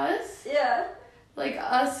was us. Yeah, Like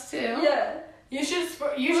us too. yeah. You should say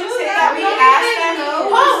Who's that we Abby asked them. Haynes?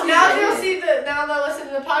 Oh, now Yeah. they'll see now they'll listen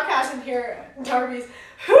to the podcast and hear Darby's.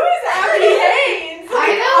 Who is Abby Haynes?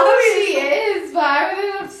 I know who she is, but I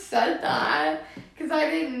wouldn't have said that because I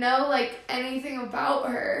didn't know like anything about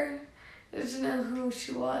her. I just know who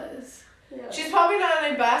she was. Yeah. She's probably not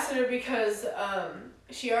an ambassador because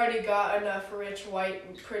she already got enough rich,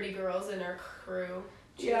 white, pretty girls in her crew.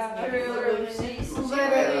 Yeah, True. literally.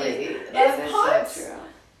 Literally, that is Ponce- so true.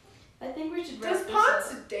 I think we should Does wrap this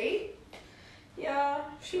Ponce up. date? Yeah,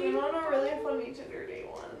 She- she went on a really funny Tinder date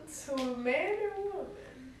once. So a man or woman?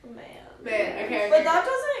 Man. Man, okay. But that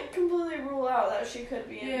doesn't completely rule out that she could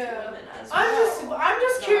be into Yeah. women as I'm well.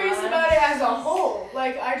 just curious Nah. about it as a whole.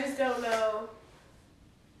 Like I just don't know.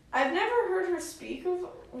 I've never heard her speak of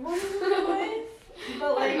women in real life, but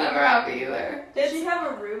I like never have either. Did she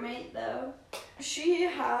have a roommate though? she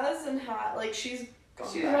has and had like she's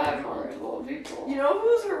gone She's back had and forth. multiple people. You know who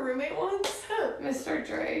was her roommate once? Mr.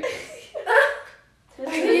 Drake. Did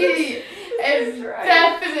He is Right.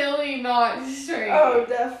 definitely not straight. Oh,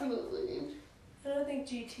 definitely. I don't think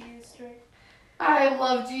GT is straight. I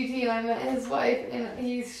love GT and I met his wife and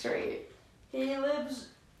he's straight. He lives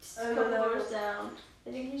I a don't couple know. doors down. I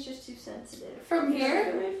think he's just too sensitive. From Give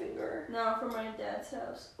here? me my finger. No, from my dad's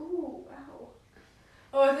house. Ooh, wow.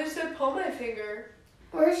 Oh, I just said pull my finger.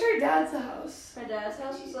 Where's your dad's house? My dad's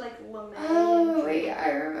house is like LeMay. Oh, wait, I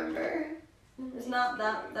remember. It's not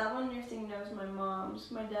that one you're thinking of is my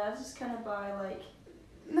mom's. My dad's is kind of by like.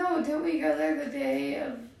 No, didn't we go there the day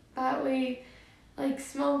of that we like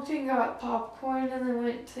smoked and got popcorn and then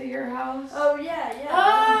went to your house? Oh yeah, yeah.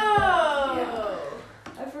 Oh.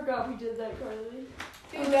 I forgot we did that, Carly.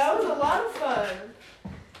 Dude, that was a lot of fun.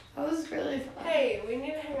 That was really fun. Hey, we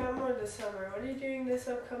need to hang out more this summer. What are you doing this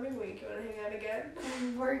upcoming week? You want to hang out again?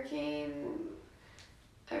 I'm working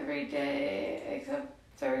every day except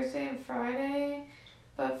Thursday and Friday.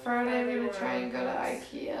 But Friday I'm gonna try and go to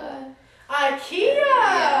IKEA. IKEA!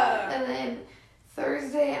 Yeah. And then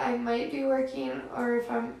Thursday I might be working, or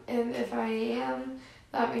if I am,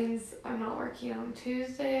 that means I'm not working on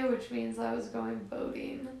Tuesday, which means I was going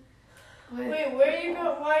boating. with- Wait, where are you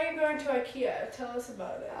going? Why are you going to IKEA? Tell us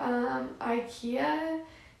about it. IKEA,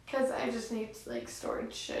 because I just need like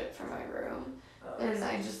storage shit for my room, Oh, and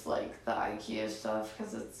I just like the IKEA stuff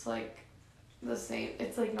because it's like the same.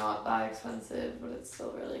 It's like not that expensive, but it's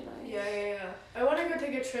still really nice. Yeah. I want to go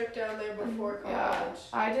take a trip down there before college. Yeah,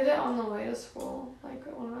 I did it on the way to school, like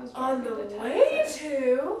when I was On the driving to way Texas.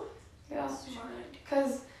 to? Yeah, Smart.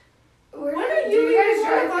 because Why do don't you you guys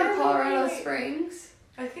guys drive drive through on the Colorado way? Springs?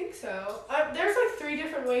 I think so. There's like 3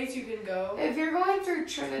 different ways you can go. If you're going through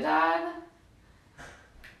Trinidad,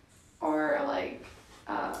 or like,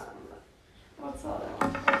 what's the other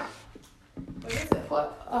one? What is it?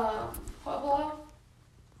 Pueblo?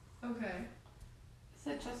 Okay. Is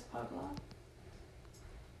it just Pueblo?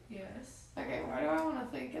 Yes. Okay, why do I want to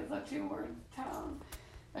think it's a 2-word town?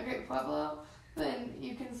 Okay, Pueblo. Then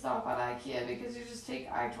you can stop at IKEA because you just take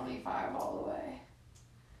I-25 all the way.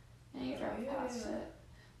 And you drive past it.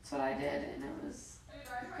 That's what I did, and it was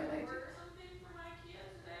a good idea.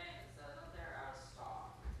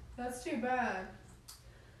 That's too bad.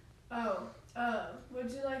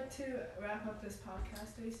 Would you like to wrap up this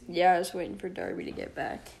podcast, Stacey? Yeah, I was waiting for Darby to get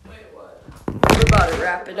back. Wait, what? We're about to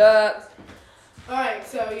wrap it up. Alright,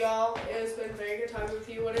 so y'all, it's been very good talking with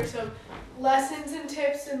you. What are some lessons and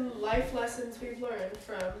tips and life lessons we've learned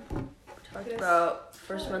from Talked this? about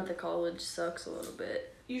first month of college sucks a little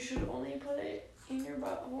bit. You should only put it in your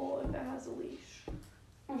butthole if it has a leash.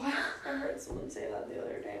 What? I heard someone say that the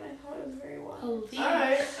other day and I thought it was very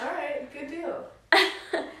wise. Alright, good deal.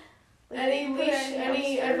 Like, Any you put leash, a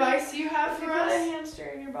any hamster- advice you have If for you put a us? hamster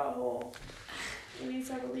in your butthole, it needs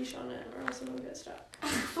to have a leash on it or else it'll get stuck.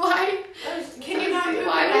 Why? Can you not move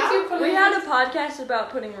Why it would out? you put We a had a podcast about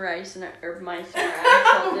putting rice in or mice in our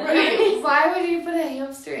asshole, didn't we? Wait, why would you put a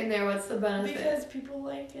hamster in there? What's the benefit? Because people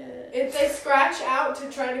like it. If they scratch out to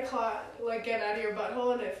try to get out of your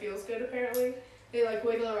butthole and it feels good apparently. They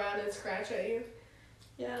wiggle around and scratch at you.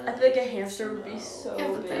 Yeah. I feel like a hamster would be No. so Yeah,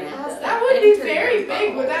 but then big. it has That would be enter very your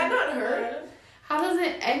big. Would butthole. that not hurt? How does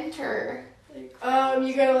it enter? You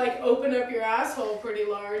gotta open up your asshole pretty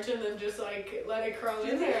large and then just let it crawl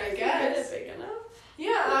in there, I guess. Big enough. Yeah,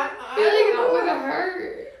 I feel like that would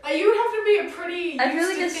hurt. You would have to be a pretty I feel used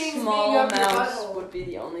like to a things small being up your mouse butthole. would be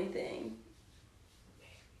the only thing.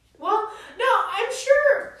 Well, no, I'm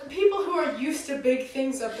sure people who are used to big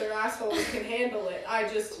things up their assholes can handle it. What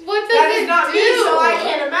does That it is not do? me, so I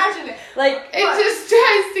can't imagine it. Like, It just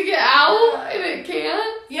tries to get out and it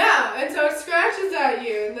can't. Yeah, and so it scratches at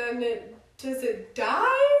you, and then does it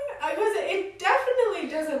die? Because it definitely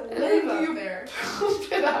doesn't live then up you there.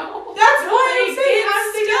 Pump it out. That's why I'm saying how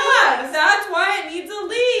does it get out? That's why it needs a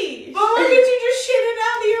leash. But why could you just shit it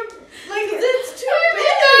out of your it's too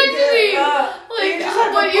Exactly. you just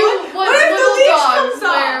have to What what if the little leash dogs comes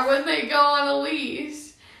wear off? when they go on a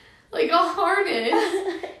leash? Like a harness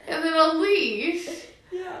and then a leash.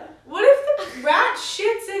 Yeah. What if the rat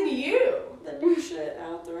shits in you? Then you shit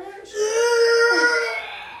out the rat.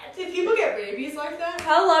 Did people get rabies like that?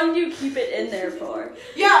 how long do you keep it in there for?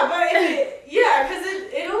 Yeah, but because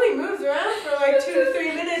it only moves around for 2 to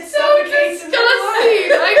 3 minutes. So suffocates and then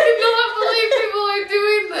disgusting. what? I cannot believe people are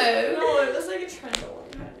doing this. No, it was like a trend a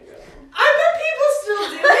long time ago. I bet people still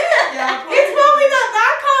do it. Yeah, It's probably not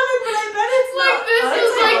that common, but I bet it's Like not this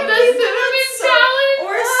is uncommon. like the cinnamon challenge.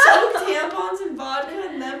 Or soak tampons in vodka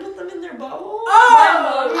and then put them in their butthole.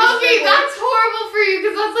 Oh! Okay, that's horrible for you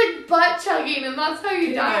because that's like butt chugging and that's how you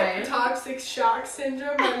You die. get toxic shock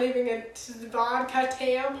syndrome by leaving a vodka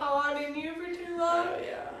tampon in you for too long. Oh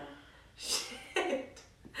yeah. Shit.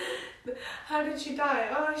 How did she die?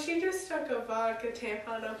 Oh, she just stuck a vodka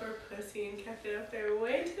tampon up her pussy and kept it up there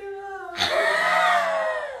way too long.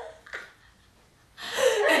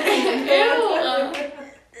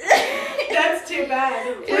 That's too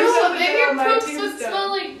bad. Please don't Ew, put then it your on my poops would tombstone.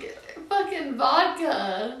 smell like fucking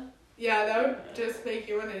vodka. Yeah, that would just make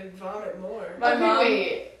you want to vomit more. My mom-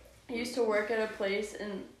 wait. I used to work at a place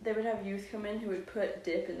and they would have youth come in who would put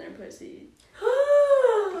dip in their pussy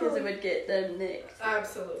because it would get them nicked.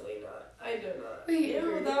 Absolutely not. I do not. Wait, agree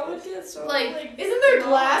Ew, with that would this. get so Like, Isn't there no,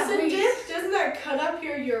 glass in wait. dip? Doesn't that cut up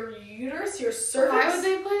your uterus, your cervix? Why would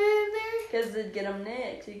they put it in there? Because they'd get them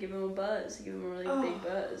nicked. You'd give them a buzz. You'd give them a really Oh. big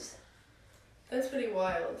buzz. That's pretty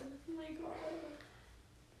wild. Oh my god.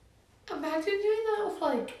 Imagine doing that with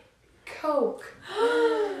like Coke.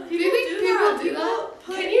 People Do you think do people that. do People that?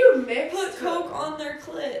 Put, Can you mix put Coke on their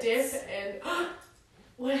clits. dip and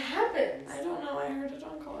what happens? I don't know. I heard it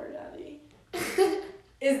on Color Daddy.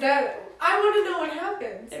 Is that I want to know what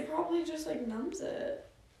happens. It probably just like numbs it,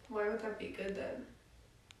 Why would that be good then?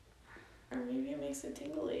 or maybe it makes it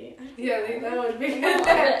tingly. I don't Yeah, know. I think that would be good. Does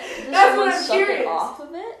That's someone what I'm suck curious. it off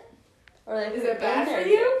of it? Or they Is put it bad in for there,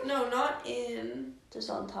 you? No, not in. Just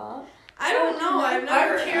on top? I don't know. I've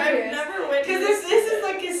never. I'm curious. I've never witnessed. Because if this is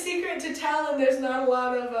like a secret to tell and there's not a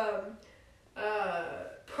lot of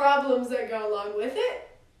problems that go along with it,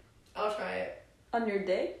 I'll try it. On your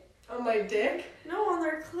dick? On my dick? No, on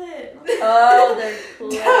their clit. Oh, they're cool.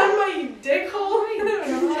 Down my dick hole?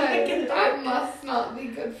 That must not be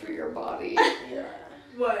good for your body. Yeah.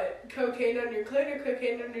 What? Cocaine on your clit or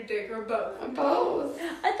cocaine on your dick or both? Both.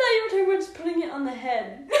 I thought you were talking about just putting it on the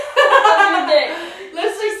head. On your dick.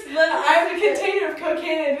 I have a container of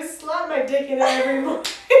cocaine and I just slap my dick in it every morning.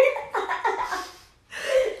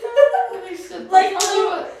 Like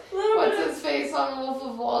what's his face on Wolf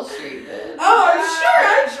of Wall Street did. Oh,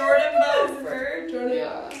 I'm sure. Jordan Belfort.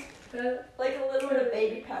 Yeah. Like a little bit of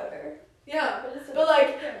baby powder. Yeah, but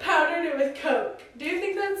like powdered it with coke. Do you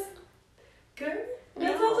think that's good?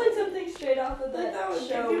 That sounds like something straight off of Like that that would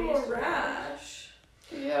show. give you we a used to rash.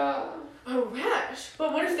 Yeah. A rash?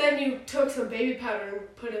 But what if then you took some baby powder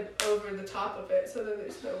and put it over the top of it so then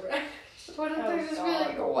there's no rash? What if Oh, there just be God.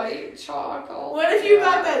 like a white chalk all What if you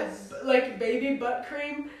got that like baby butt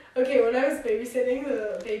cream? Okay, when I was babysitting,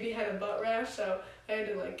 the baby had a butt rash, so I had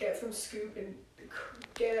to like get some scoop and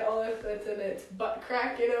get it all that's in its butt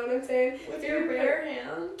crack. You know what I'm saying? With your bare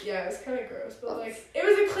hand. Yeah, it was kind of gross, but like it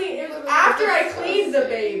was a clean. It was after I cleaned the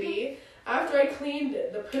baby. After I cleaned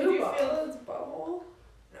the Did poo you off. feel its bubble?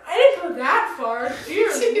 I didn't go that far. Dear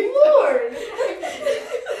Lord.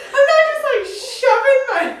 I'm not just like shoving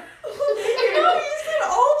my. No, you said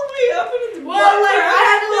all the way up in its Well, like I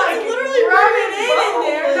had to That's like literally rub where it your in bubble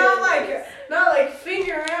there, is. not like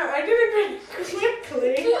finger out. I did it pretty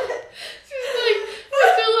quickly. She's like,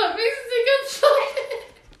 Mr. Let me stick outside.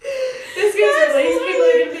 This gets released. People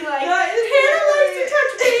are gonna be like, Hannah likes to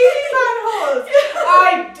touch baby buttholes.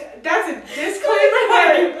 That's a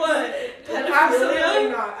disclaimer. What? Absolutely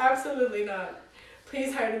not. Absolutely not.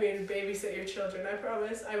 Please hire me to babysit your children. I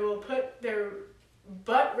promise. I will put their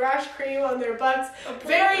butt rash cream on their butts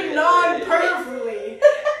very non-pervily.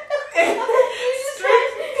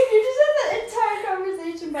 You just had that entire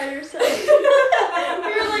conversation by yourself.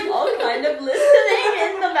 You're like all kind of listening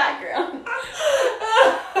in the background.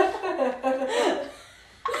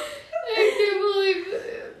 I can't believe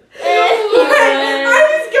it. I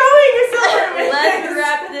was going somewhere with Let's this.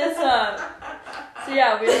 wrap this up. So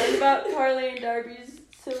yeah, we learned about Carly and Darby's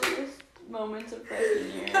silliest moments of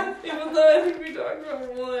freshman year. Even though I think we talked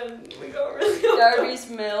about one, we got really Darby's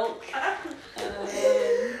milk.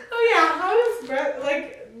 Oh yeah, how does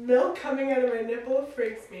milk coming out of my nipple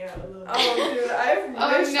freaks me out a little bit. Oh dude, I've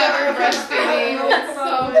never breastfeeding. It's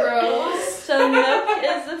so gross. So milk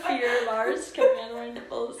is the fear of ours coming out of my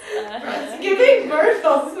nipples. Giving birth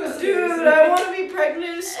also. Dude, I want to be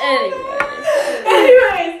pregnant.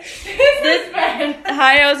 Anyways, This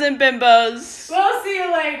Hi-Os and Bimbos. we'll see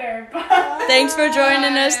you later. Bye. Thanks for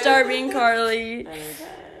joining us, Darby and Carly.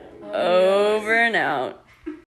 Over and out.